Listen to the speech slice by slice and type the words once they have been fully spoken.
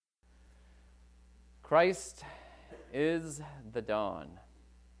Christ is the dawn,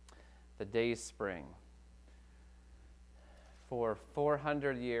 the day spring. For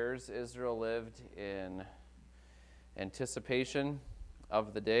 400 years, Israel lived in anticipation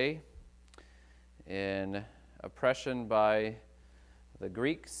of the day, in oppression by the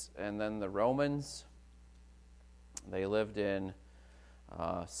Greeks and then the Romans. They lived in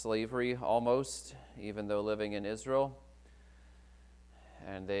slavery almost, even though living in Israel.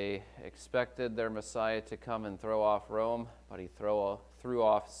 And they expected their Messiah to come and throw off Rome, but he threw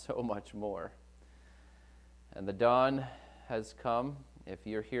off so much more. And the dawn has come. If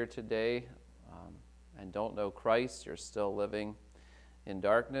you're here today and don't know Christ, you're still living in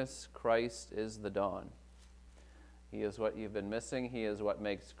darkness. Christ is the dawn. He is what you've been missing. He is what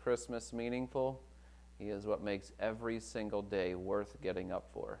makes Christmas meaningful. He is what makes every single day worth getting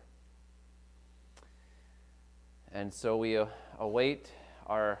up for. And so we await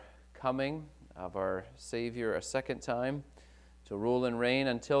our coming of our Savior a second time to rule and reign.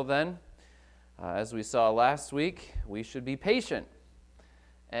 Until then, as we saw last week, we should be patient.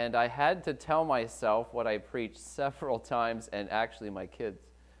 And I had to tell myself what I preached several times, and actually my kids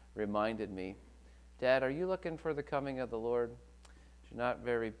reminded me, Dad, are you looking for the coming of the Lord? You're not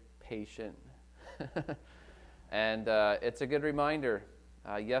very patient. And it's a good reminder.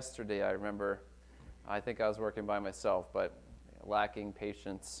 Yesterday, I remember, I think I was working by myself, but lacking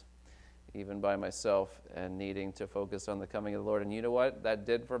patience even by myself and needing to focus on the coming of the Lord. And you know what that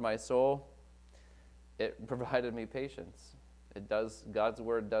did for my soul? It provided me patience. It does. God's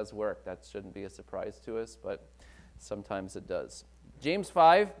word does work. That shouldn't be a surprise to us, but sometimes it does. James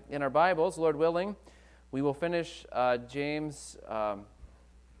 5 in our Bibles, Lord willing. We will finish James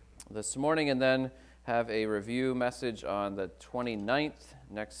this morning and then have a review message on the 29th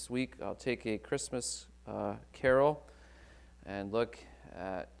next week. I'll take a Christmas carol and look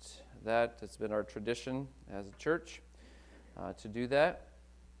at that. It's been our tradition as a church to do that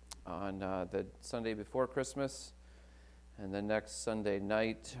on the Sunday before Christmas. And then next Sunday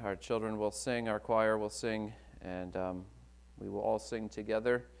night, our children will sing, our choir will sing, and we will all sing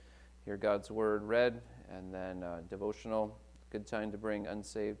together, hear God's word read, and then devotional. Good time to bring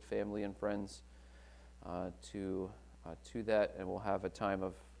unsaved family and friends to that, and we'll have a time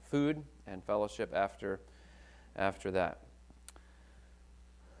of food and fellowship after that.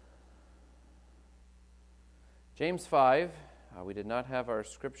 James 5, we did not have our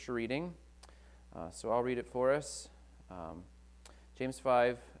scripture reading, so I'll read it for us. James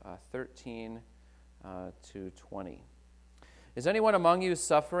 5, 13 to 20. Is anyone among you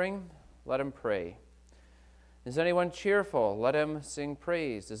suffering? Let him pray. Is anyone cheerful? Let him sing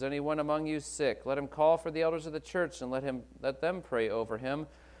praise. Is anyone among you sick? Let him call for the elders of the church and let them pray over him,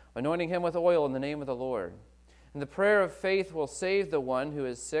 anointing him with oil in the name of the Lord. And the prayer of faith will save the one who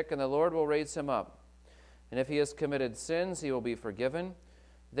is sick, and the Lord will raise him up. And if he has committed sins, he will be forgiven.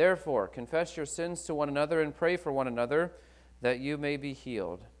 Therefore, confess your sins to one another and pray for one another, that you may be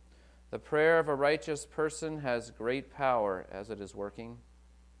healed. The prayer of a righteous person has great power as it is working.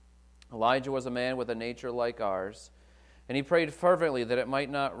 Elijah was a man with a nature like ours, and he prayed fervently that it might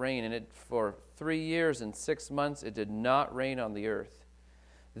not rain, and for 3 years and 6 months it did not rain on the earth.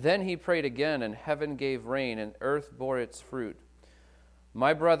 Then he prayed again, and heaven gave rain, and earth bore its fruit.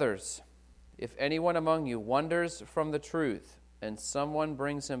 My brothers, if anyone among you wanders from the truth, and someone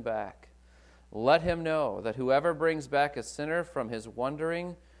brings him back, let him know that whoever brings back a sinner from his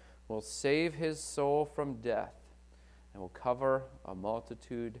wandering will save his soul from death and will cover a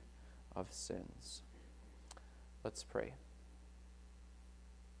multitude of sins. Let's pray.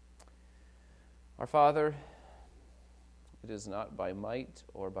 Our Father, it is not by might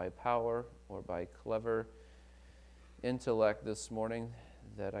or by power or by clever intellect this morning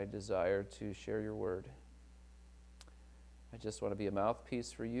that I desire to share your word. I just want to be a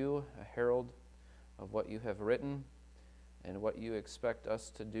mouthpiece for you, a herald of what you have written and what you expect us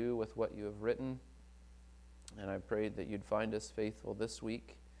to do with what you have written. And I prayed that you'd find us faithful this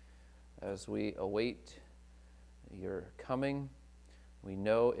week as we await your coming. We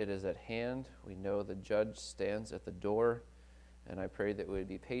know it is at hand. We know the judge stands at the door. And I pray that we would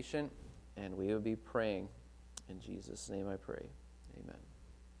be patient and we would be praying. In Jesus' name I pray. Amen.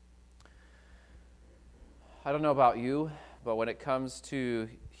 I don't know about you, but when it comes to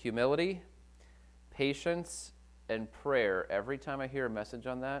humility, patience, and prayer, every time I hear a message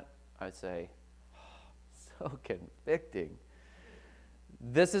on that, I say, oh, so convicting.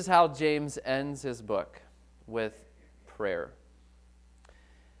 This is how James ends his book, with prayer.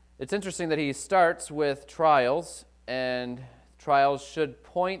 It's interesting that he starts with trials, and trials should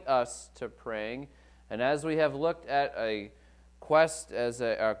point us to praying. And as we have looked at a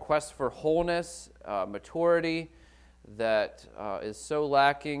a quest for wholeness, maturity that is so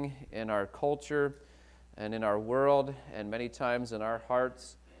lacking in our culture and in our world, and many times in our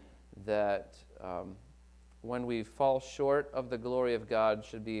hearts, that when we fall short of the glory of God,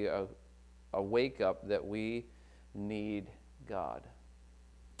 should be a wake-up that we need God.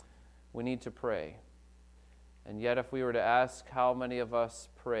 We need to pray. And yet, if we were to ask how many of us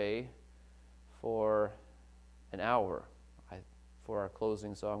pray for an hour, for our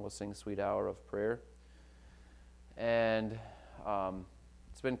closing song, we'll sing Sweet Hour of Prayer. And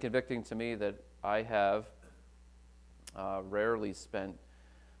it's been convicting to me that I have rarely spent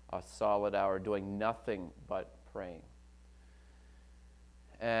a solid hour doing nothing but praying.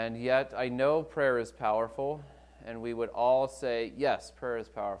 And yet, I know prayer is powerful, and we would all say, yes, prayer is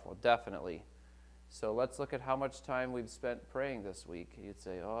powerful, definitely. So let's look at how much time we've spent praying this week. You'd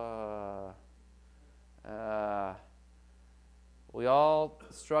say, we all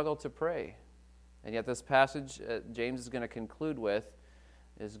struggle to pray. And yet this passage James is going to conclude with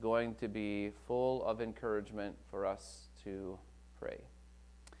is going to be full of encouragement for us to pray.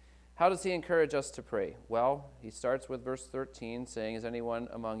 How does he encourage us to pray? Well, he starts with verse 13 saying, is anyone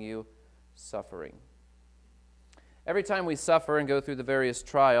among you suffering? Every time we suffer and go through the various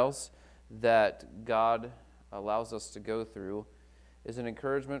trials that God allows us to go through is an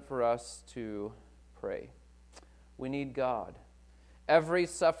encouragement for us to pray. We need God. Every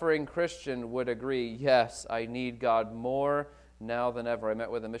suffering Christian would agree, yes, I need God more now than ever. I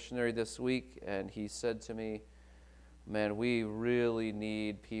met with a missionary this week, and he said to me, man, we really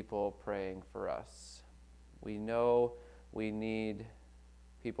need people praying for us. We know we need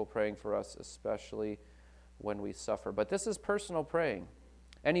people praying for us, especially when we suffer. But this is personal praying.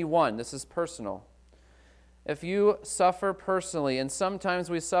 Anyone, this is personal. If you suffer personally, and sometimes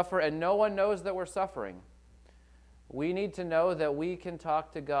we suffer and no one knows that we're suffering, we need to know that we can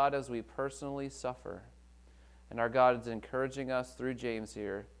talk to God as we personally suffer. And our God is encouraging us through James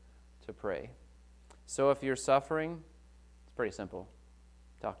here to pray. So if you're suffering, it's pretty simple.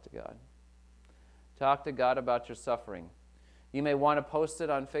 Talk to God. Talk to God about your suffering. You may want to post it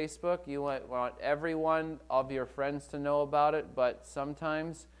on Facebook. You want every one of your friends to know about it. But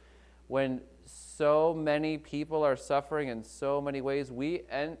sometimes when so many people are suffering in so many ways, we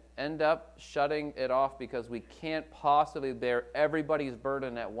end up shutting it off because we can't possibly bear everybody's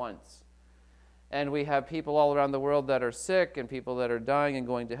burden at once. And we have people all around the world that are sick, and people that are dying and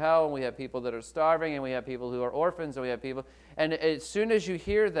going to hell, and we have people that are starving, and we have people who are orphans, and we have people... And as soon as you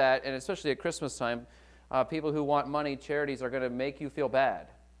hear that, and especially at Christmas time, people who want money, charities, are going to make you feel bad.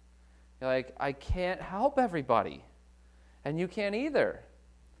 You're like, I can't help everybody. And you can't either.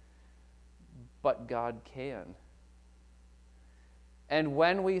 But God can. And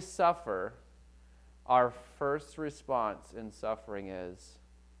when we suffer, our first response in suffering is,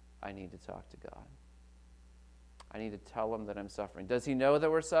 I need to talk to God. I need to tell him that I'm suffering. Does he know that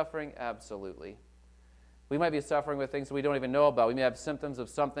we're suffering? Absolutely. We might be suffering with things we don't even know about. We may have symptoms of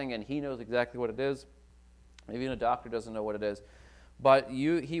something, and he knows exactly what it is. Maybe even a doctor doesn't know what it is. But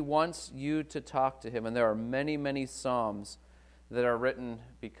he wants you to talk to him. And there are many, many psalms that are written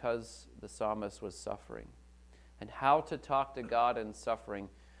because the psalmist was suffering. And how to talk to God in suffering,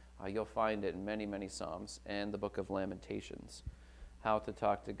 you'll find it in many, many psalms and the book of Lamentations. How to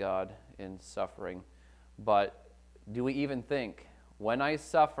talk to God in suffering. But do we even think, when I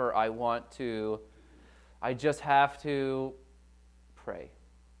suffer, I just have to pray?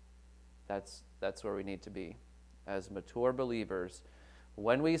 That's where we need to be. As mature believers,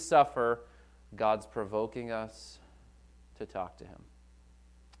 when we suffer, God's provoking us to talk to him.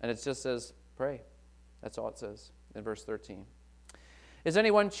 And it just says, pray. That's all it says in verse 13. Is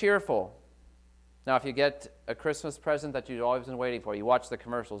anyone cheerful? Now, if you get a Christmas present that you've always been waiting for, you watch the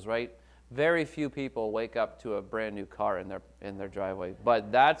commercials, right? Very few people wake up to a brand new car in their driveway.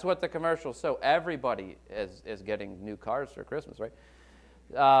 But that's what the commercials show. Everybody is getting new cars for Christmas, right?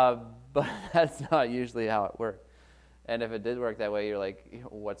 But that's not usually how it works. And if it did work that way, you're like,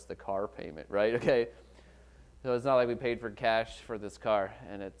 what's the car payment, right? Okay. So it's not like we paid for cash for this car,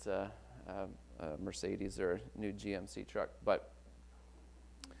 and it's a Mercedes or a new GMC truck. But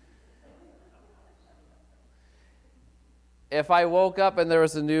if I woke up and there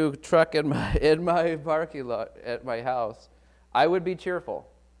was a new truck in my parking lot at my house, I would be cheerful.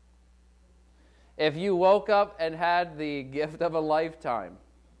 If you woke up and had the gift of a lifetime,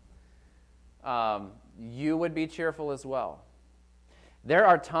 you would be cheerful as well. There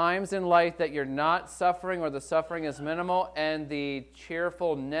are times in life that you're not suffering, or the suffering is minimal, and the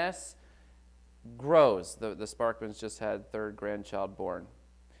cheerfulness grows. The Sparkmans just had third grandchild born.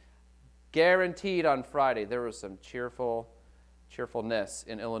 Guaranteed on Friday there was some cheerful cheerfulness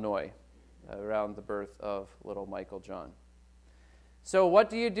in Illinois around the birth of little Michael John. So what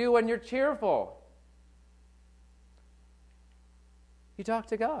do you do when you're cheerful? You talk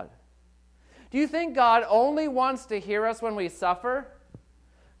to God. Do you think God only wants to hear us when we suffer?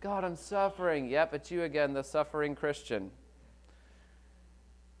 God, I'm suffering. Yep, it's you again, the suffering Christian.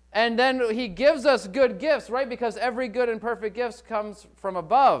 And then he gives us good gifts, right? Because every good and perfect gift comes from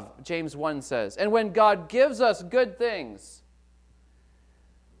above, James 1 says. And when God gives us good things,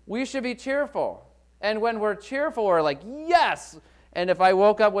 we should be cheerful. And when we're cheerful, we're like, yes! And if I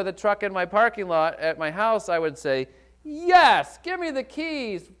woke up with a truck in my parking lot at my house, I would say, yes, give me the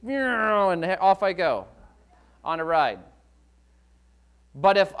keys. And off I go on a ride.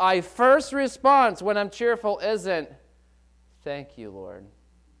 But if my first response when I'm cheerful isn't, thank you, Lord,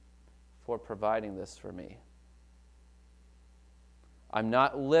 for providing this for me, I'm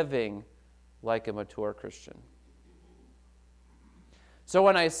not living like a mature Christian. So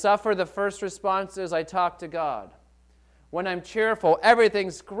when I suffer, the first response is I talk to God. When I'm cheerful,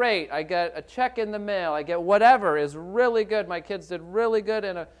 everything's great. I get a check in the mail. I get whatever is really good. My kids did really good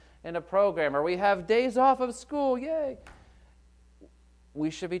in a program. Or we have days off of school. Yay. We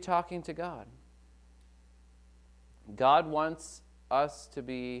should be talking to God. God wants us to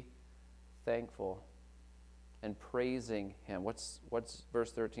be thankful and praising him. What's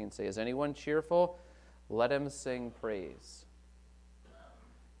verse 13 say? Is anyone cheerful? Let him sing praise.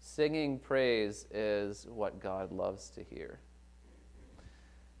 Singing praise is what God loves to hear.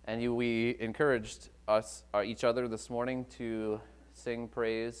 And we encouraged each other this morning to sing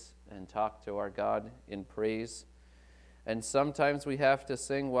praise and talk to our God in praise. And sometimes we have to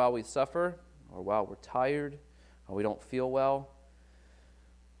sing while we suffer or while we're tired or we don't feel well.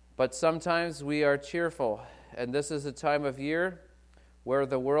 But sometimes we are cheerful. And this is a time of year where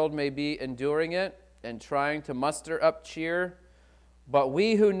the world may be enduring it and trying to muster up cheer. But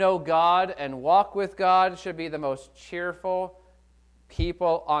we who know God and walk with God should be the most cheerful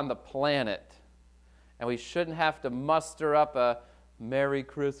people on the planet. And we shouldn't have to muster up a Merry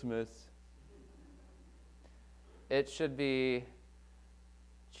Christmas. It should be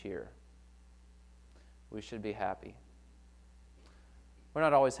cheer. We should be happy. We're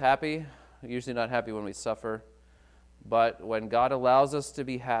not always happy. We're usually not happy when we suffer. But when God allows us to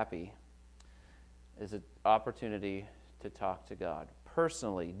be happy, is an opportunity to talk to God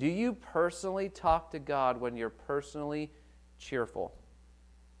personally. Do you personally talk to God when you're personally cheerful?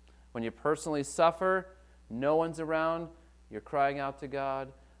 When you personally suffer, no one's around, you're crying out to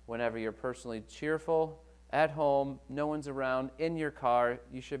God. Whenever you're personally cheerful, at home, no one's around, in your car,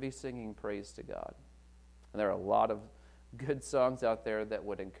 you should be singing praise to God. And there are a lot of good songs out there that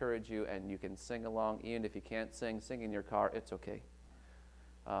would encourage you, and you can sing along. Even if you can't sing in your car, it's okay.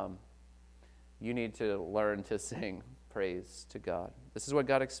 You need to learn to sing praise to God. This is what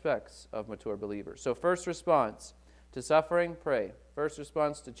God expects of mature believers. So first response to suffering, pray. First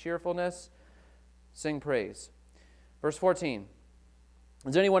response to cheerfulness, sing praise. Verse 14,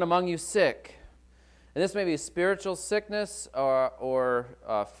 is anyone among you sick? And this may be spiritual sickness or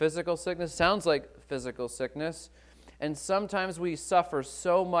physical sickness. Sounds like physical sickness. And sometimes we suffer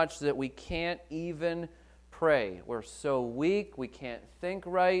so much that we can't even pray. We're so weak, we can't think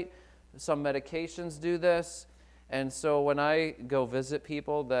right. Some medications do this. And so when I go visit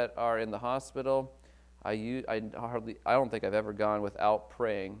people that are in the hospital, I don't think I've ever gone without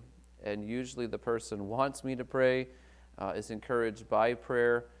praying. And usually the person wants me to pray, is encouraged by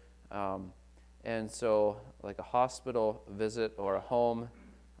prayer. And so like a hospital visit or a home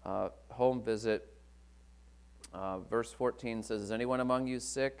visit, verse 14 says, is anyone among you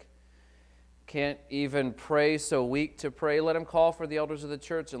sick? Can't even pray, so weak to pray? Let him call for the elders of the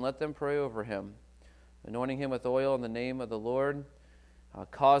church and let them pray over him, anointing him with oil in the name of the Lord,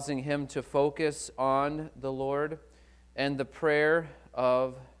 causing him to focus on the Lord. And the prayer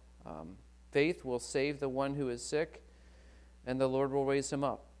of faith will save the one who is sick, and the Lord will raise him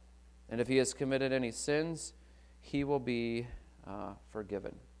up. And if he has committed any sins, he will be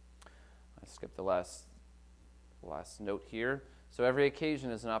forgiven. I skipped the last note here. So every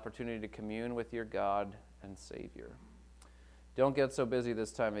occasion is an opportunity to commune with your God and Savior. Don't get so busy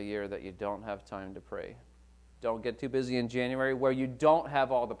this time of year that you don't have time to pray. Don't get too busy in January where you don't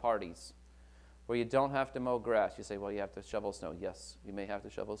have all the parties, where you don't have to mow grass. You say, well, you have to shovel snow. Yes, you may have to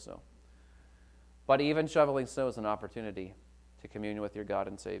shovel snow. But even shoveling snow is an opportunity to commune with your God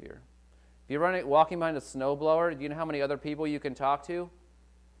and Savior. If you're walking behind a snowblower, do you know how many other people you can talk to?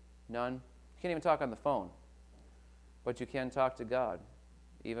 None. You can't even talk on the phone. But you can talk to God,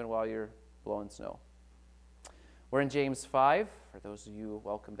 even while you're blowing snow. We're in James 5. For those of you,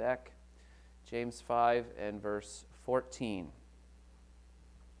 welcome back. James 5 and verse 14.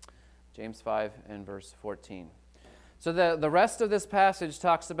 James 5 and verse 14. So the rest of this passage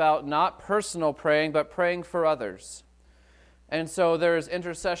talks about not personal praying, but praying for others. And so there's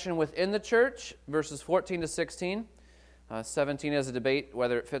intercession within the church, verses 14 to 16. 17 is a debate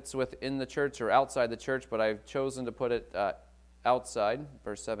whether it fits within the church or outside the church, but I've chosen to put it outside,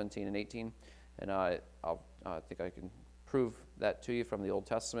 verse 17 and 18. And I think I can prove that to you from the Old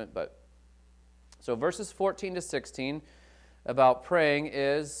Testament. But so verses 14 to 16 about praying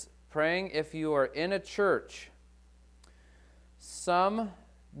is praying if you are in a church. Some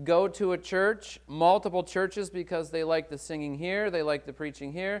go to a church, multiple churches, because they like the singing here, they like the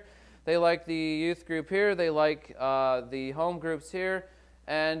preaching here, they like the youth group here, they like the home groups here,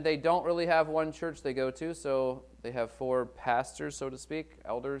 and they don't really have one church they go to, so they have 4 pastors, so to speak,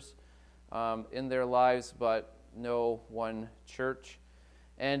 elders in their lives, but no one church.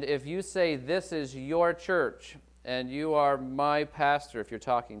 And if you say, this is your church, and you are my pastor, if you're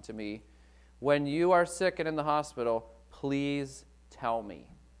talking to me, when you are sick and in the hospital, please tell me.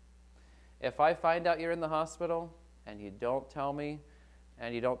 If I find out you're in the hospital and you don't tell me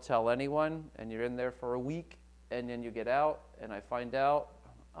and you don't tell anyone and you're in there for a week and then you get out and I find out,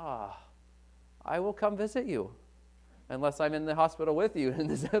 I will come visit you. Unless I'm in the hospital with you in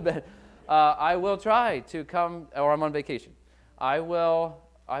this bed. I will try to come, or I'm on vacation. I will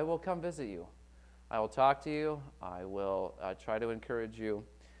come visit you. I will talk to you. I will try to encourage you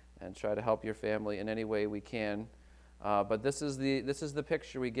and try to help your family in any way we can. But this is the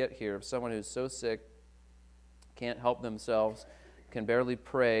picture we get here of someone who's so sick, can't help themselves, can barely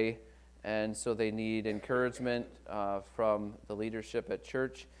pray, and so they need encouragement from the leadership at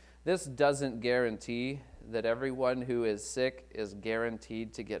church. This doesn't guarantee that everyone who is sick is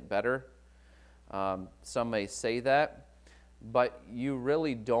guaranteed to get better. Some may say that, but you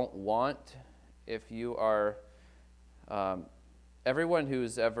really don't want, if you are... everyone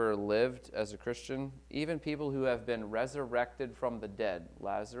who's ever lived as a Christian, even people who have been resurrected from the dead,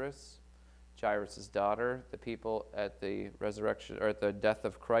 Lazarus, Jairus' daughter, the people at the resurrection or at the death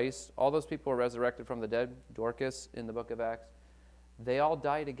of Christ, all those people were resurrected from the dead, Dorcas in the book of Acts, they all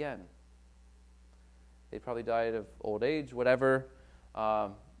died again. They probably died of old age, whatever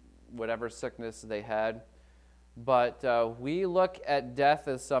sickness they had. But we look at death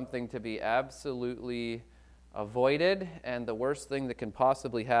as something to be absolutely avoided and the worst thing that can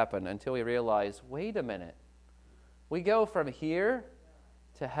possibly happen until we realize, wait a minute, we go from here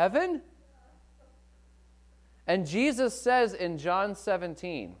to heaven? And Jesus says in John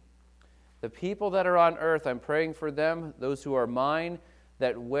 17, the people that are on earth, I'm praying for them, those who are mine,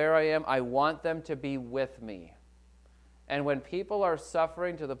 that where I am, I want them to be with me. And when people are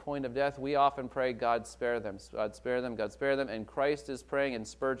suffering to the point of death, we often pray, God spare them, God spare them, God spare them. And Christ is praying, and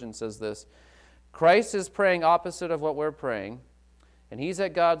Spurgeon says this, Christ is praying opposite of what we're praying, and he's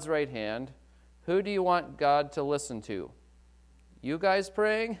at God's right hand. Who do you want God to listen to? You guys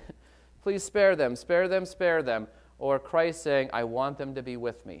praying? Please spare them, spare them, spare them. Or Christ saying, I want them to be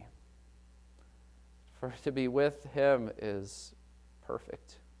with me. For to be with him is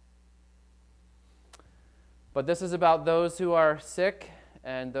perfect. But this is about those who are sick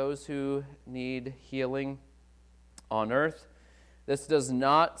and those who need healing on earth. This does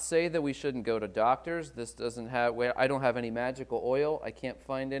not say that we shouldn't go to doctors. This doesn't have. I don't have any magical oil. I can't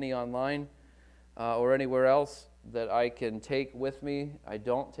find any online or anywhere else that I can take with me. I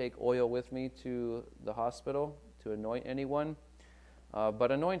don't take oil with me to the hospital to anoint anyone.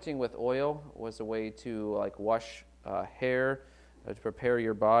 But anointing with oil was a way to wash hair, to prepare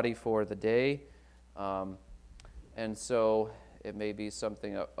your body for the day. And so it may be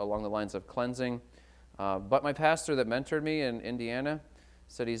something along the lines of cleansing. But my pastor that mentored me in Indiana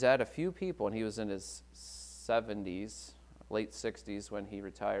said he's had a few people, and he was in his 70s, late 60s when he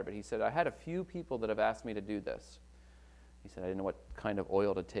retired, but he said, I had a few people that have asked me to do this. He said, I didn't know what kind of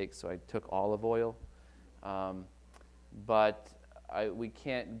oil to take, so I took olive oil. But we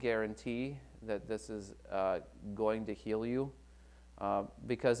can't guarantee that this is going to heal you,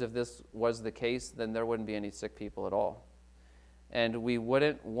 because if this was the case, then there wouldn't be any sick people at all. And we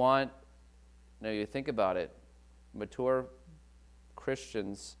wouldn't want... Now, you think about it, mature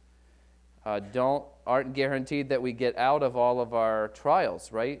Christians aren't guaranteed that we get out of all of our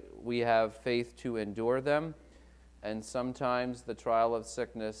trials, right? We have faith to endure them, and sometimes the trial of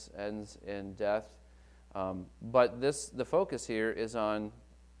sickness ends in death. But the focus here is on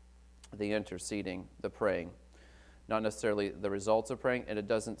the interceding, the praying, not necessarily the results of praying, and it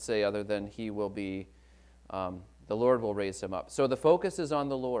doesn't say other than he will be, the Lord will raise him up. So the focus is on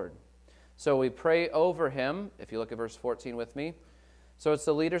the Lord. So we pray over him, if you look at verse 14 with me. So it's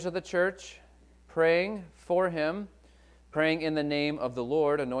the leaders of the church praying for him Praying in the name of the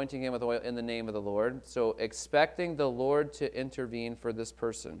Lord, anointing him with oil in the name of the Lord. So expecting the Lord to intervene for this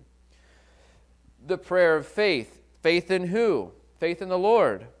person. The prayer of faith. Faith in who? Faith in the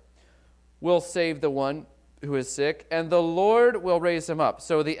Lord will save the one who is sick, and the Lord will raise him up.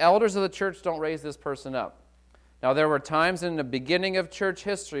 So the elders of the church don't raise this person up. Now, there were times in the beginning of church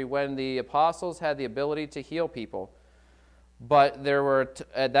history when the apostles had the ability to heal people, but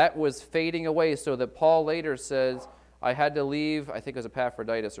that was fading away, so that Paul later says, I had to leave, I think it was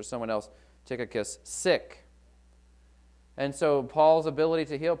Epaphroditus or someone else, Tychicus, sick. And so Paul's ability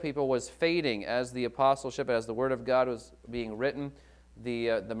to heal people was fading as the apostleship, as the Word of God was being written.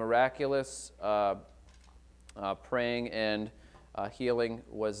 The miraculous praying and healing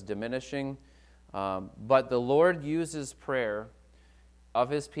was diminishing. But the Lord uses prayer of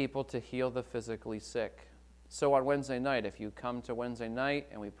his people to heal the physically sick. So on Wednesday night, if you come to Wednesday night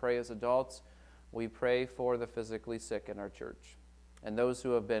and we pray as adults, we pray for the physically sick in our church. And those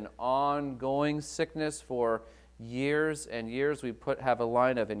who have been ongoing sickness for years and years, we have a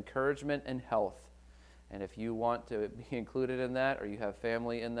line of encouragement and health. And if you want to be included in that, or you have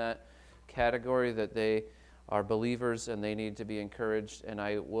family in that category, that they are believers and they need to be encouraged, and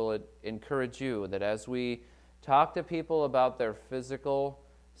I will encourage you that as we talk to people about their physical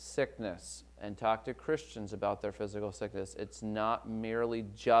sickness and talk to Christians about their physical sickness, it's not merely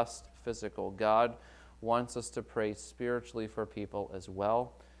just physical. God wants us to pray spiritually for people as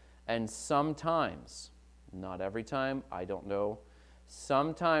well. And sometimes, not every time, I don't know,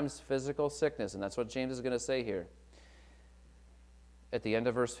 sometimes physical sickness, and that's what James is going to say here at the end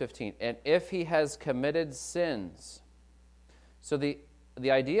of verse 15. And if he has committed sins. So the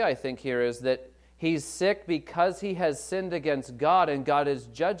idea, I think, here is that he's sick because he has sinned against God, and God is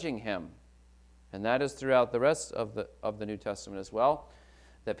judging him. And that is throughout the rest of the New Testament as well,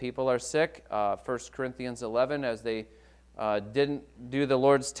 that people are sick. 1 Corinthians 11, as they didn't do the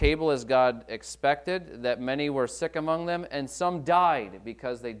Lord's table as God expected, that many were sick among them, and some died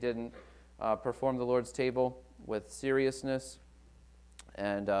because they didn't perform the Lord's table with seriousness.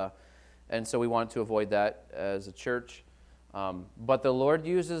 And so we want to avoid that as a church. But the Lord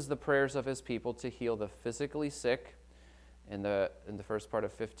uses the prayers of his people to heal the physically sick in the first part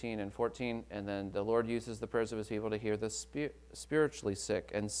of 15 and 14, and then the Lord uses the prayers of his people to heal the spiritually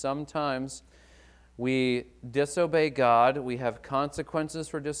sick. And sometimes we disobey God. We have consequences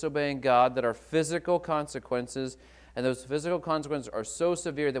for disobeying God that are physical consequences, and those physical consequences are so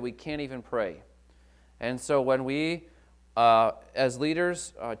severe that we can't even pray. And so when we, as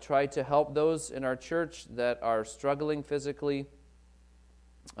leaders, try to help those in our church that are struggling physically,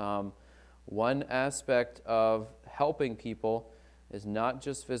 one aspect of helping people is not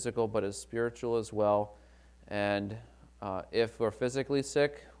just physical, but is spiritual as well. And if we're physically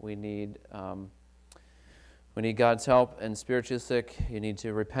sick, we need God's help. And spiritually sick, you need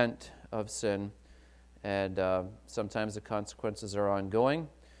to repent of sin. And sometimes the consequences are ongoing,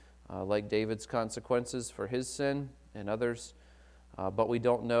 like David's consequences for his sin and others. But we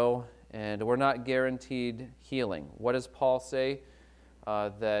don't know, and we're not guaranteed healing. What does Paul say?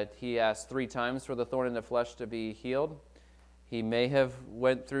 That he asked 3 times for the thorn in the flesh to be healed. He may have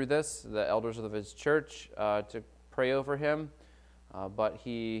went through this, the elders of his church, to pray over him, but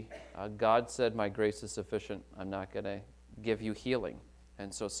God said, my grace is sufficient. I'm not going to give you healing.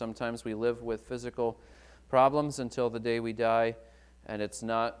 And so sometimes we live with physical problems until the day we die, and it's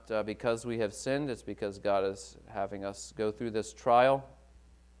not because we have sinned, it's because God is having us go through this trial,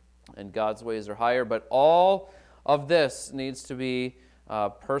 and God's ways are higher. But all of this needs to be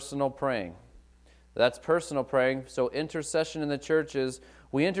personal praying. That's personal praying. So intercession in the church is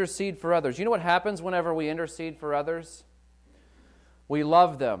we intercede for others. You know what happens whenever we intercede for others? We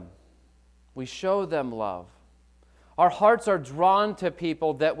love them. We show them love. Our hearts are drawn to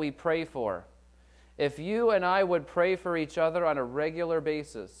people that we pray for. If you and I would pray for each other on a regular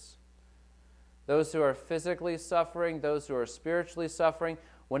basis, those who are physically suffering, those who are spiritually suffering,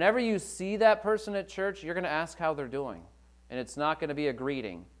 whenever you see that person at church, you're going to ask how they're doing. And it's not going to be a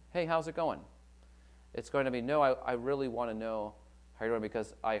greeting. Hey, how's it going? It's going to be, no, I really want to know how you're doing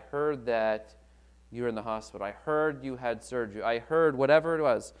because I heard that you're in the hospital. I heard you had surgery. I heard whatever it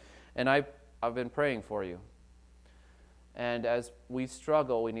was. And I've been praying for you. And as we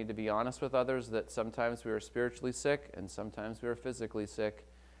struggle, we need to be honest with others that sometimes we are spiritually sick and sometimes we are physically sick,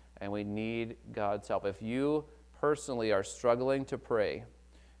 and we need God's help. If you personally are struggling to pray,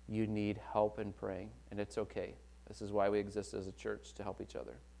 you need help in praying, and it's okay. This is why we exist as a church, to help each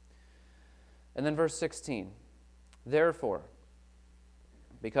other. And then verse 16, therefore,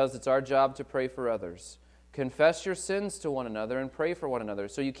 because it's our job to pray for others, confess your sins to one another and pray for one another.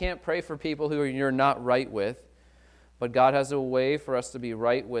 So you can't pray for people who you're not right with, But God has a way for us to be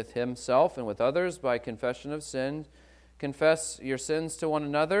right with himself and with others by confession of sin. Confess your sins to one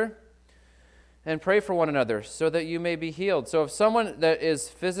another and pray for one another so that you may be healed. So if someone that is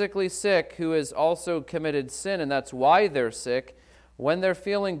physically sick who has also committed sin, and that's why they're sick, when they're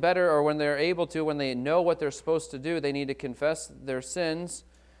feeling better or when they're able to, when they know what they're supposed to do, they need to confess their sins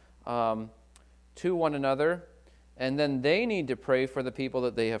to one another, and then they need to pray for the people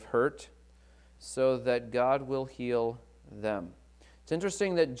that they have hurt so that God will heal them. It's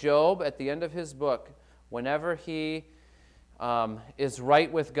interesting that Job, at the end of his book, whenever he is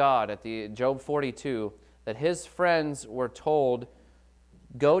right with God, at the Job 42, that his friends were told,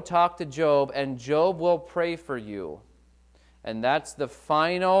 go talk to Job, and Job will pray for you. And that's the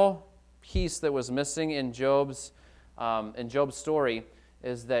final piece that was missing in Job's story,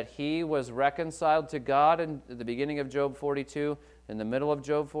 is that he was reconciled to God in the beginning of Job 42. In the middle of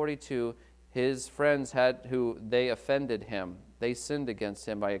Job 42, his friends they offended him. They sinned against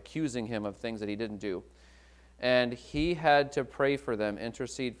him by accusing him of things that he didn't do. And he had to pray for them,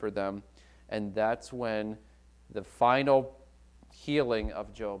 intercede for them, and that's when the final healing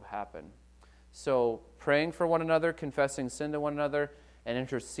of Job happened. So praying for one another, confessing sin to one another, and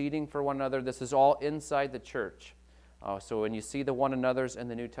interceding for one another, this is all inside the church. So when you see the one another's in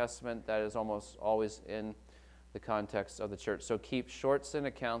the New Testament, that is almost always in the context of the church. So keep short sin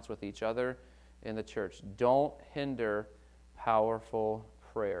accounts with each other in the church. Don't hinder powerful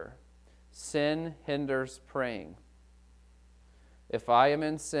prayer. Sin hinders praying. If I am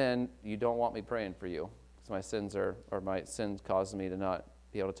in sin, you don't want me praying for you, because my sins cause me to not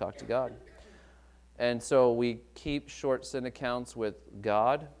be able to talk to God. And so we keep short sin accounts with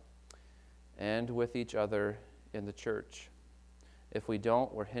God and with each other in the church. If we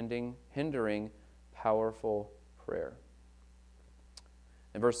don't, we're hindering powerful prayer.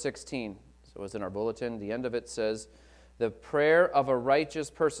 In verse 16, so it's in our bulletin, the end of it says, the prayer of a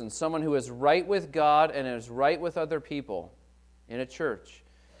righteous person, someone who is right with God and is right with other people in a church,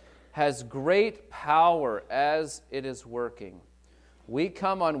 has great power as it is working. We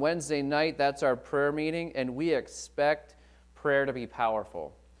come on Wednesday night, that's our prayer meeting, and we expect prayer to be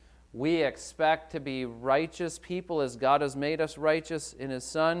powerful. We expect to be righteous people as God has made us righteous in His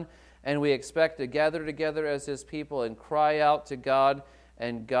Son, and we expect to gather together as His people and cry out to God,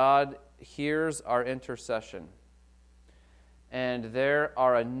 and God hears our intercession. And there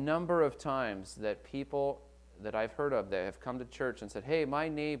are a number of times that people that I've heard of that have come to church and said, hey, my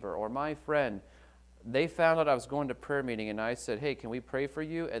neighbor or my friend, they found out I was going to prayer meeting, and I said, hey, can we pray for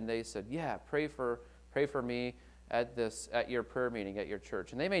you? And they said, yeah, pray for me at your prayer meeting at your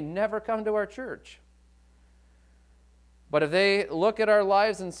church. And they may never come to our church. But if they look at our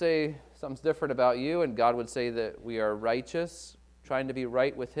lives and say something's different about you, and God would say that we are righteous, trying to be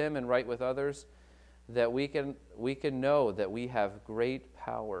right with Him and right with others, that we can know that we have great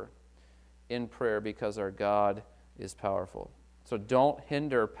power in prayer because our God is powerful. So don't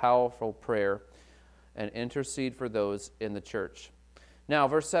hinder powerful prayer and intercede for those in the church. Now,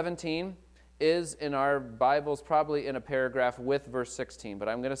 verse 17 is in our Bibles probably in a paragraph with verse 16, but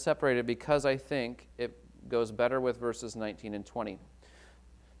I'm going to separate it because I think it goes better with verses 19 and 20.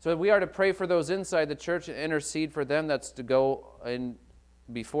 So we are to pray for those inside the church and intercede for them. That's to go in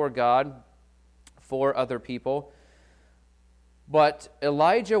before God for other people. But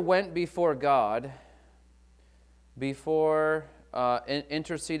Elijah went before God,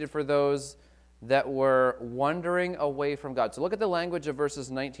 interceded for those that were wandering away from God. So look at the language of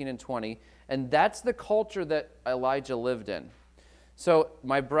verses 19 and 20, and that's the culture that Elijah lived in. So,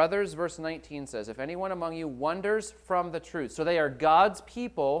 my brothers, verse 19 says, if anyone among you wanders from the truth, so they are God's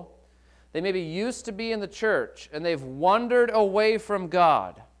people, they maybe used to be in the church, and they've wandered away from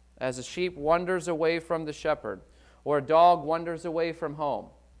God, as a sheep wanders away from the shepherd, or a dog wanders away from home.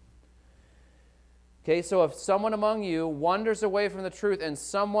 Okay, so if someone among you wanders away from the truth and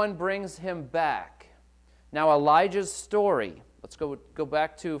someone brings him back. Now Elijah's story, let's go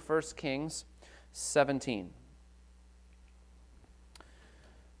back to 1 Kings 17.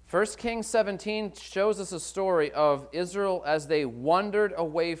 1 Kings 17 shows us a story of Israel as they wandered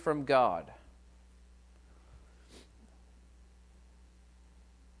away from God.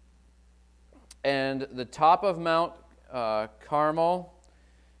 And the top of Mount Carmel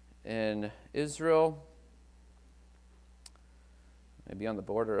in Israel, maybe on the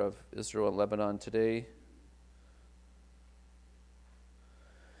border of Israel and Lebanon today,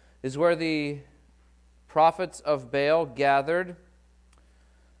 is where the prophets of Baal gathered.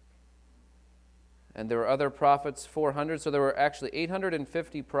 And there were other prophets, 400, so there were actually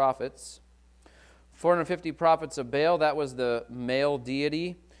 850 prophets. 450 prophets of Baal, that was the male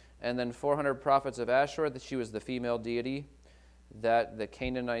deity. and then 400 prophets of Asherah, that she was the female deity that the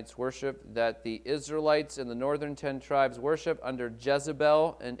Canaanites worship, that the Israelites in the northern 10 tribes worship under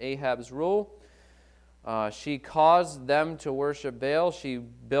Jezebel and Ahab's rule. She caused them to worship Baal. She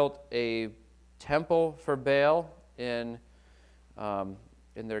built a temple for Baal in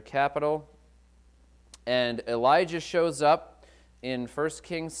their capital. And Elijah shows up in 1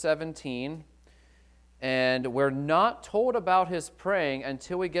 Kings 17, and we're not told about his praying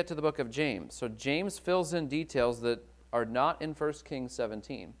until we get to the book of James. So James fills in details that are not in 1 Kings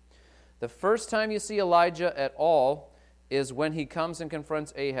 17. The first time you see Elijah at all is when he comes and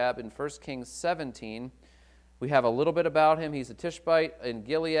confronts Ahab in 1 Kings 17. We have a little bit about him. He's a Tishbite in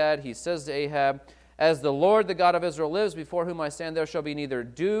Gilead. He says to Ahab, "As the Lord, the God of Israel, lives, before whom I stand, there shall be neither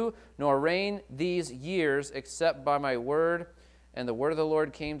dew nor rain these years, except by my word." And the word of the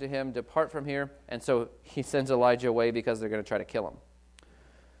Lord came to him, "Depart from here." And so he sends Elijah away because they're going to try to kill him.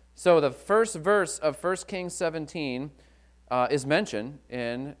 So the first verse of 1 Kings 17 is mentioned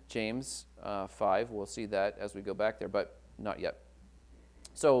in James 5. We'll see that as we go back there, but not yet.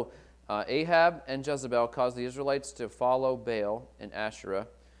 So Ahab and Jezebel caused the Israelites to follow Baal and Asherah.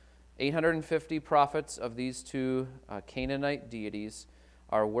 850 prophets of these two Canaanite deities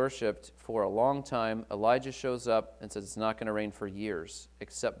are worshipped for a long time. Elijah shows up and says it's not going to rain for years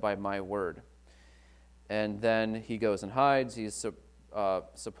except by my word. And then he goes and hides. He's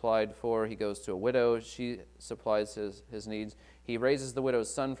supplied for. He goes to a widow. She supplies his needs. He raises the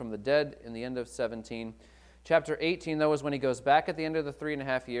widow's son from the dead in the end of 17. Chapter 18, though, is when he goes back at the end of the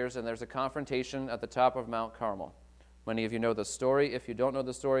 3.5 years, and there's a confrontation at the top of Mount Carmel. Many of you know the story. If you don't know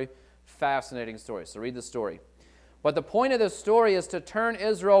the story, fascinating story. So read the story. But the point of this story is to turn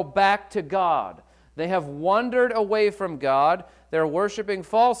Israel back to God. They have wandered away from God. They're worshiping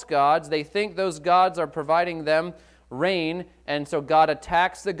false gods. They think those gods are providing them rain, and so God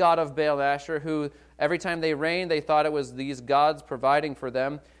attacks the god of Baal and Asherah, who every time they rained, they thought it was these gods providing for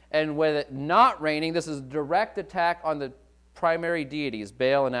them. And with it not raining, this is a direct attack on the primary deities,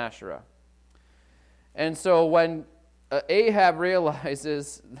 Baal and Asherah. And so when Ahab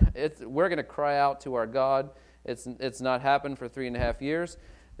realizes we're going to cry out to our God, it's not happened for 3.5 years.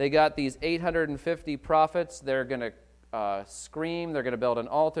 They got these 850 prophets. They're going to scream. They're going to build an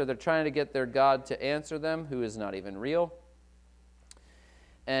altar. They're trying to get their God to answer them, who is not even real.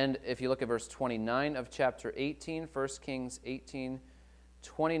 And if you look at verse 29 of chapter 18, 1 Kings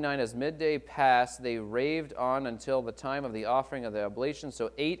 18:29, as midday passed, they raved on until the time of the offering of the oblation.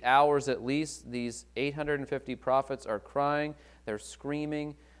 So 8 hours at least, these 850 prophets are crying. They're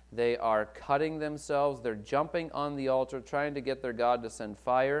screaming. They are cutting themselves. They're jumping on the altar, trying to get their God to send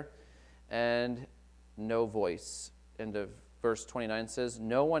fire, and no voice. End of verse 29 says,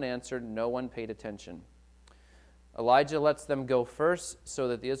 no one answered, no one paid attention. Elijah lets them go first so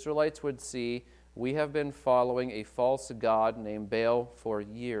that the Israelites would see, we have been following a false god named Baal for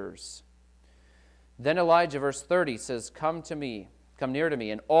years. Then Elijah, verse 30, says, come near to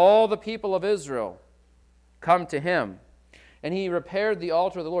me, and all the people of Israel come to him. And he repaired the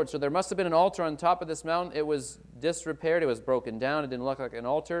altar of the Lord. So there must have been an altar on top of this mountain. It was disrepaired. It was broken down. It didn't look like an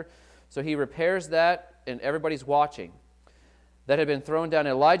altar. So he repairs that, and everybody's watching. That had been thrown down.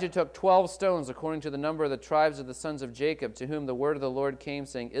 Elijah took 12 stones, according to the number of the tribes of the sons of Jacob, to whom the word of the Lord came,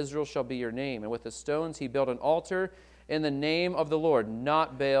 saying, Israel shall be your name. And with the stones he built an altar in the name of the Lord,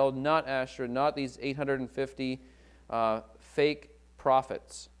 not Baal, not Asherah, not these 850 fake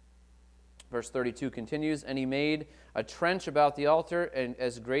prophets. Verse 32 continues, and he made a trench about the altar, and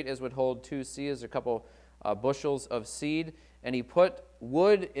as great as would hold 2 seahs, a couple bushels of seed. And he put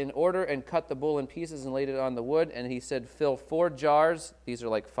wood in order and cut the bull in pieces and laid it on the wood. And he said, fill 4 jars, these are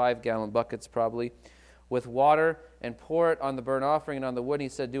like 5-gallon buckets probably, with water, and pour it on the burnt offering and on the wood. And he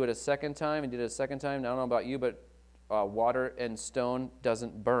said, do it a second time. And did it a second time. Now, I don't know about you, but water and stone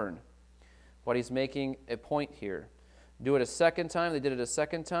doesn't burn. But he's making a point here. Do it a second time. They did it a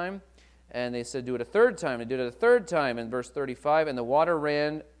second time. And they said, do it a third time. They did it a third time in verse 35. And the water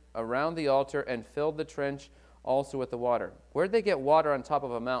ran around the altar and filled the trench also with the water. Where did they get water on top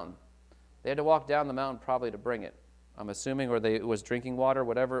of a mountain? They had to walk down the mountain probably to bring it, I'm assuming, or it was drinking water,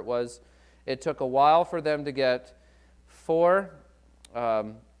 whatever it was. It took a while for them to get 3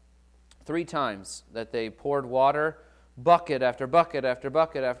 times that they poured water, bucket after bucket after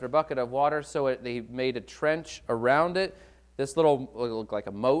bucket after bucket of water, so they made a trench around it. This looked like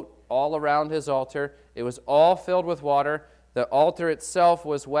a moat all around his altar. It was all filled with water. The altar itself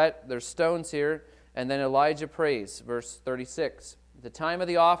was wet. There's stones here. And then Elijah prays, verse 36. At the time of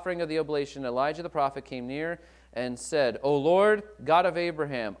the offering of the oblation, Elijah the prophet came near and said, O Lord, God of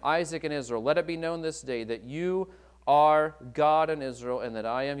Abraham, Isaac, and Israel, let it be known this day that you are God in Israel, and that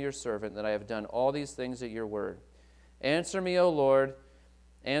I am your servant, that I have done all these things at your word. Answer me, O Lord,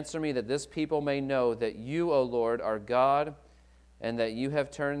 answer me, that this people may know that you, O Lord, are God, and that you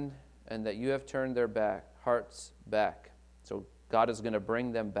have turned their hearts back. So God is going to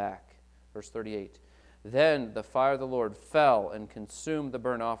bring them back. Verse 38. Then the fire of the Lord fell and consumed the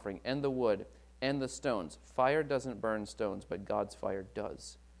burnt offering and the wood and the stones. Fire doesn't burn stones, but God's fire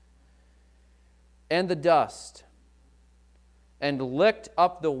does. And the dust, and licked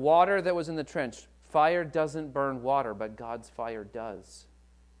up the water that was in the trench. Fire doesn't burn water, but God's fire does.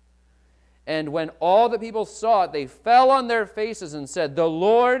 And when all the people saw it, they fell on their faces and said, "The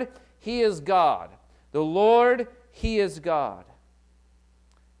Lord, He is God. The Lord, He is God."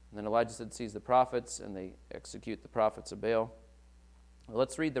 And then Elijah said, "Seize the prophets," and they execute the prophets of Baal. Well,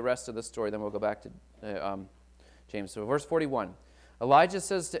 let's read the rest of the story, then we'll go back to James. So verse 41. Elijah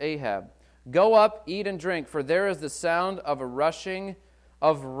says to Ahab, "Go up, eat and drink, for there is the sound of a rushing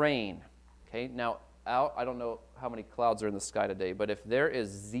of rain." Okay, now I don't know how many clouds are in the sky today, but if there is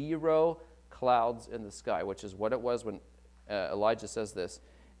 0 clouds in the sky, which is what it was when Elijah says this,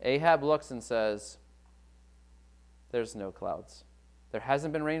 Ahab looks and says, "There's no clouds. There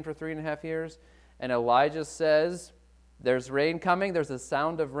hasn't been rain for 3.5 years." And Elijah says, "There's rain coming. There's a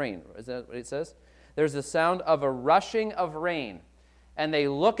sound of rain." Is that what it says? There's a sound of a rushing of rain. And they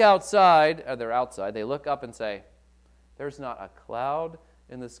look outside, or they're outside, they look up and say, "There's not a cloud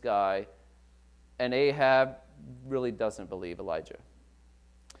in the sky." And Ahab really doesn't believe Elijah.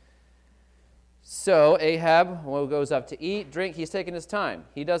 So Ahab goes up to eat, drink. He's taking his time.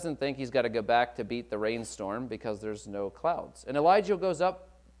 He doesn't think he's got to go back to beat the rainstorm because there's no clouds. And Elijah goes up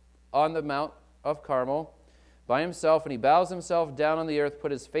on the Mount of Carmel by himself, and he bows himself down on the earth,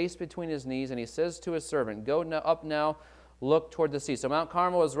 put his face between his knees, and he says to his servant, "Go up now, look toward the sea." So Mount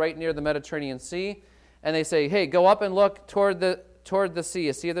Carmel is right near the Mediterranean Sea, and they say, "Hey, go up and look toward the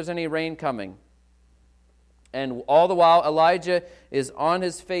sea, see if there's any rain coming." And all the while, Elijah is on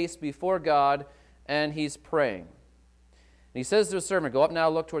his face before God, and he's praying. And he says to his servant, "Go up now,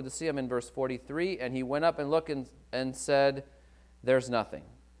 look toward the sea." I'm in verse 43. And he went up and looked and said, "There's nothing."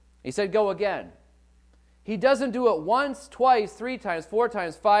 He said, "Go again." He doesn't do it once, twice, 3 times, 4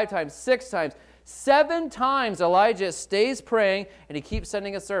 times, 5 times, 6 times. 7 times Elijah stays praying, and he keeps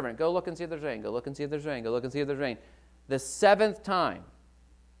sending a servant. "Go look and see if there's rain. Go look and see if there's rain. Go look and see if there's rain." The 7th time,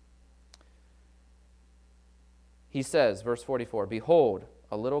 he says, verse 44, "Behold,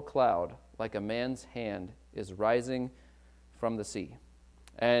 a little cloud like a man's hand is rising from the sea."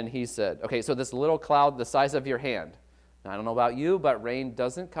 And he said, okay, so this little cloud the size of your hand. Now, I don't know about you, but rain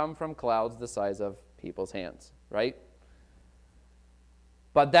doesn't come from clouds the size of people's hands, right?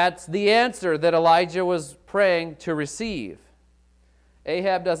 But that's the answer that Elijah was praying to receive.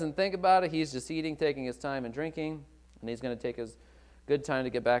 Ahab doesn't think about it. He's just eating, taking his time and drinking, and he's going to take his good time to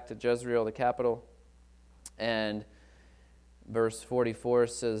get back to Jezreel, the capital. And verse 44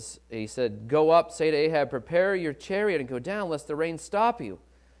 says, he said, "Go up, say to Ahab, prepare your chariot and go down, lest the rain stop you."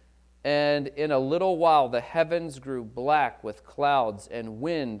 And in a little while the heavens grew black with clouds and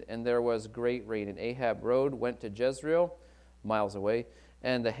wind, and there was great rain. And Ahab rode, went to Jezreel, miles away,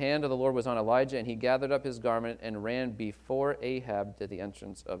 and the hand of the Lord was on Elijah, and he gathered up his garment and ran before Ahab to the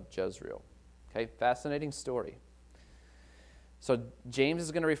entrance of Jezreel. Okay, fascinating story. So James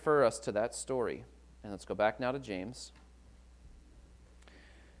is going to refer us to that story. And let's go back now to James.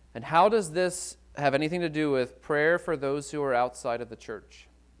 And how does this have anything to do with prayer for those who are outside of the church?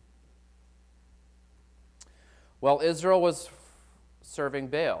 Well, Israel was serving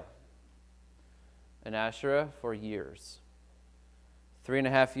Baal and Asherah for years.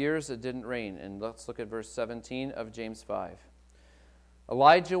 3.5 years it didn't rain. And let's look at verse 17 of James 5.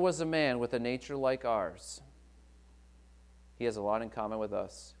 Elijah was a man with a nature like ours. He has a lot in common with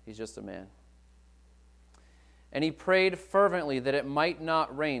us. He's just a man. And he prayed fervently that it might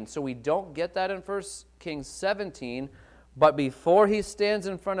not rain. So we don't get that in 1 Kings 17, but before he stands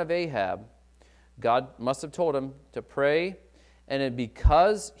in front of Ahab, God must have told him to pray, and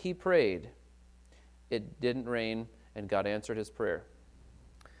because he prayed, it didn't rain, and God answered his prayer.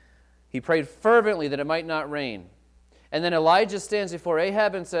 He prayed fervently that it might not rain. And then Elijah stands before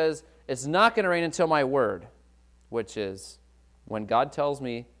Ahab and says, "It's not going to rain until my word," which is when God tells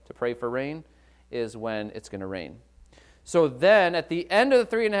me to pray for rain, is when it's going to rain. So then, at the end of the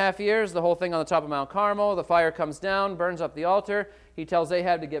 3.5 years, the whole thing on the top of Mount Carmel, the fire comes down, burns up the altar. He tells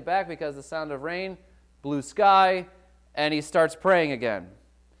Ahab to get back because the sound of rain, blue sky, and he starts praying again.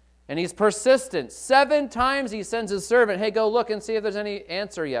 And he's persistent. 7 times he sends his servant, "Hey, go look and see if there's any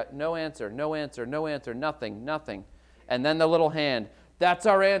answer yet." No answer, no answer, no answer, nothing. And then the little hand. "That's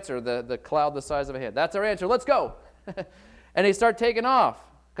our answer," the cloud the size of a hand. "That's our answer. Let's go." And they start taking off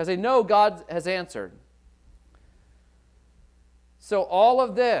because they know God has answered. So all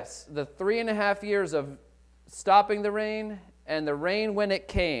of this, the 3.5 years of stopping the rain and the rain when it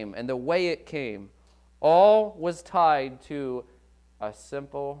came and the way it came, all was tied to a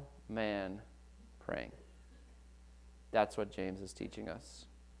simple man praying. That's what James is teaching us.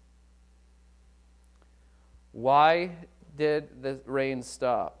 Why did the rain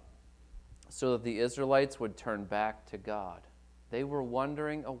stop? So that the Israelites would turn back to God. They were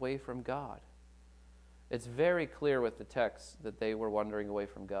wandering away from God. It's very clear with the text that they were wandering away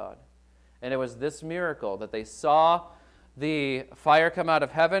from God. And it was this miracle that they saw the fire come out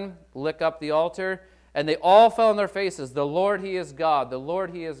of heaven, lick up the altar, and they all fell on their faces. The Lord, He is God. The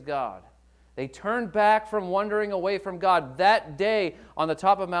Lord, He is God. They turned back from wandering away from God that day on the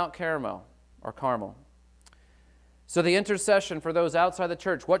top of Mount Carmel. So the intercession for those outside the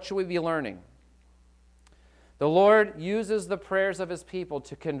church, what should we be learning? The Lord uses the prayers of His people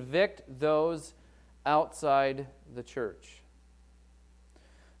to convict those outside the church.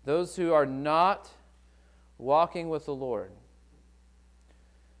 Those who are not walking with the Lord.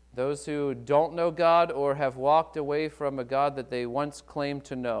 Those who don't know God or have walked away from a God that they once claimed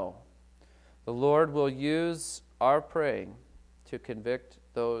to know. The Lord will use our praying to convict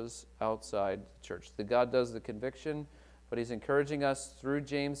those outside the church. The God does the conviction, but He's encouraging us through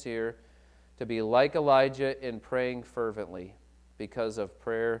James here to be like Elijah in praying fervently, because of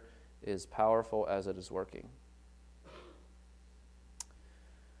prayer is powerful as it is working.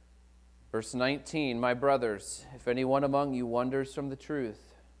 Verse 19, my brothers, if anyone among you wanders from the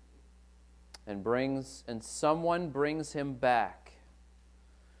truth and someone brings him back.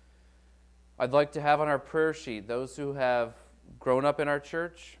 I'd like to have on our prayer sheet those who have grown up in our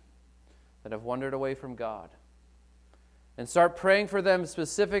church that have wandered away from God. And start praying for them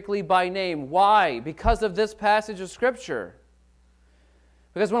specifically by name. Why? Because of this passage of Scripture.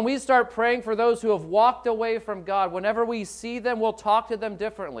 Because when we start praying for those who have walked away from God, whenever we see them, we'll talk to them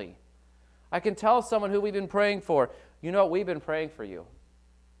differently. I can tell someone who we've been praying for, you know what, we've been praying for you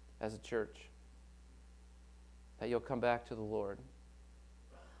as a church, that you'll come back to the Lord.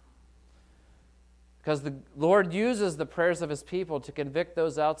 Because the Lord uses the prayers of His people to convict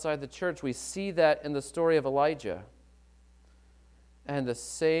those outside the church. We see that in the story of Elijah. And the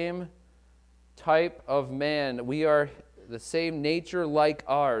same type of man, we are the same nature like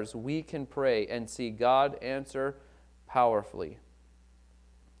ours, we can pray and see God answer powerfully.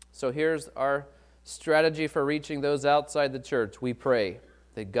 So here's our strategy for reaching those outside the church. We pray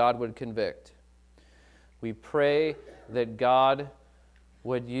that God would convict. We pray that God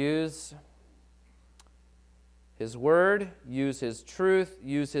would use His Word, use His truth,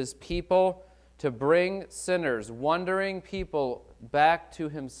 use His people to bring sinners, wandering people, back to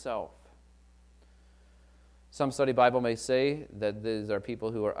Himself. Some study Bible may say that these are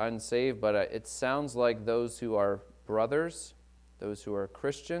people who are unsaved, but it sounds like those who are brothers, those who are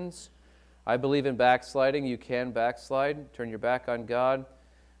Christians. I believe in backsliding. You can backslide, turn your back on God.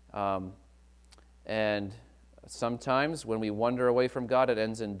 And sometimes when we wander away from God, it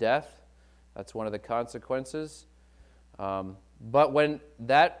ends in death. That's one of the consequences. But when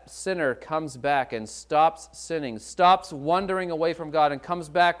that sinner comes back and stops sinning, stops wandering away from God and comes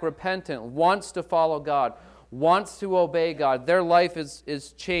back repentant, wants to follow God, wants to obey God, their life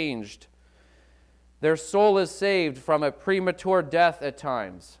is changed. Their soul is saved from a premature death at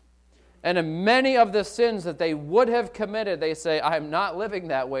times. And in many of the sins that they would have committed, they say, I'm not living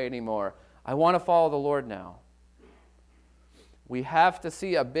that way anymore. I want to follow the Lord now. We have to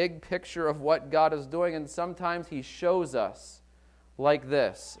see a big picture of what God is doing, and sometimes He shows us like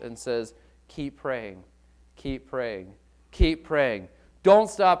this and says, keep praying, keep praying, keep praying. Don't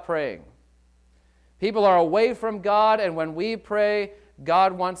stop praying. People are away from God, and when we pray,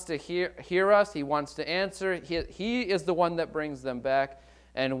 God wants to hear us. He wants to answer. He is the one that brings them back.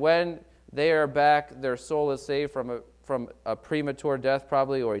 And when they are back, their soul is saved from a premature death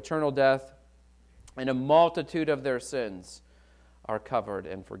probably, or eternal death, and a multitude of their sins are covered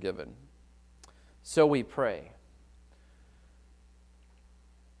and forgiven. So we pray.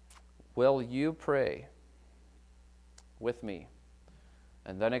 Will you pray with me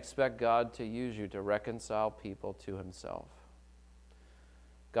and then expect God to use you to reconcile people to Himself?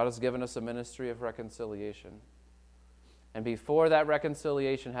 God has given us a ministry of reconciliation. And before that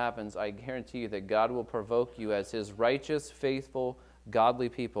reconciliation happens, I guarantee you that God will provoke you as His righteous, faithful, godly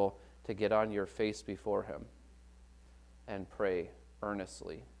people to get on your face before Him and pray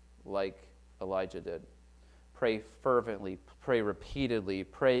earnestly like Elijah did. Pray fervently, pray repeatedly,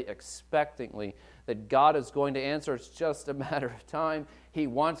 pray expectantly that God is going to answer. It's just a matter of time. He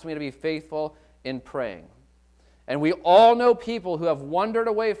wants me to be faithful in praying. And we all know people who have wandered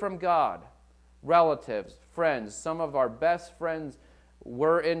away from God, relatives, friends. Some of our best friends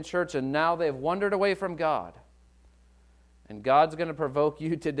were in church and now they've wandered away from God. And God's going to provoke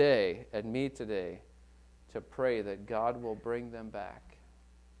you today and me today to pray that God will bring them back.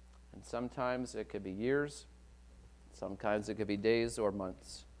 And sometimes it could be years, sometimes it could be days or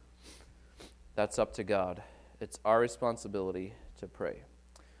months. That's up to God. It's our responsibility to pray.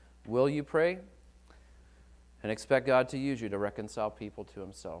 Will you pray? And expect God to use you to reconcile people to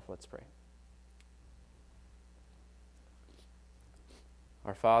himself. Let's pray.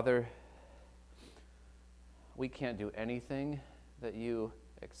 Our Father, we can't do anything that you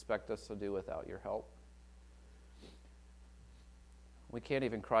expect us to do without your help. We can't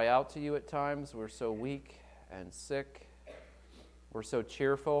even cry out to you at times. We're so weak and sick. We're so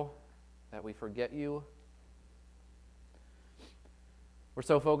cheerful that we forget you. We're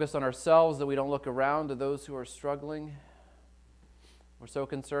so focused on ourselves that we don't look around to those who are struggling. We're so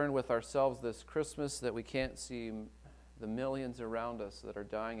concerned with ourselves this Christmas that we can't see the millions around us that are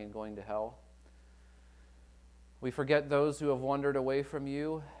dying and going to hell. We forget those who have wandered away from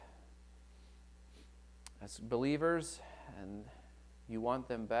you as believers, and you want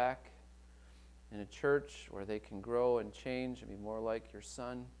them back in a church where they can grow and change and be more like your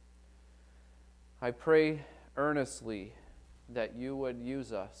Son. I pray earnestly that you would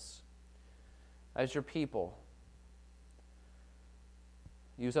use us as your people.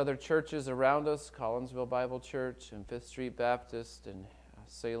 Use other churches around us, Collinsville Bible Church and Fifth Street Baptist and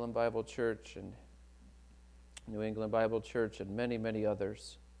Salem Bible Church and New England Bible Church and many, many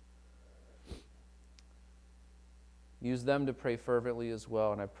others. Use them to pray fervently as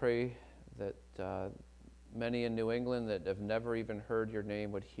well. And I pray that many in New England that have never even heard your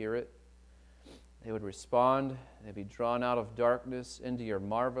name would hear it. They would respond. They'd be drawn out of darkness into your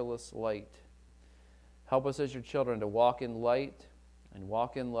marvelous light. Help us as your children to walk in light and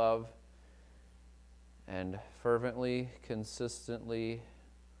walk in love and fervently, consistently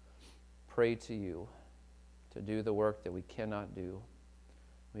pray to you to do the work that we cannot do.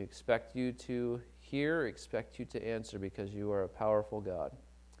 We expect you to hear, expect you to answer because you are a powerful God.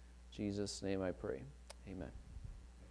 In Jesus' name I pray. Amen.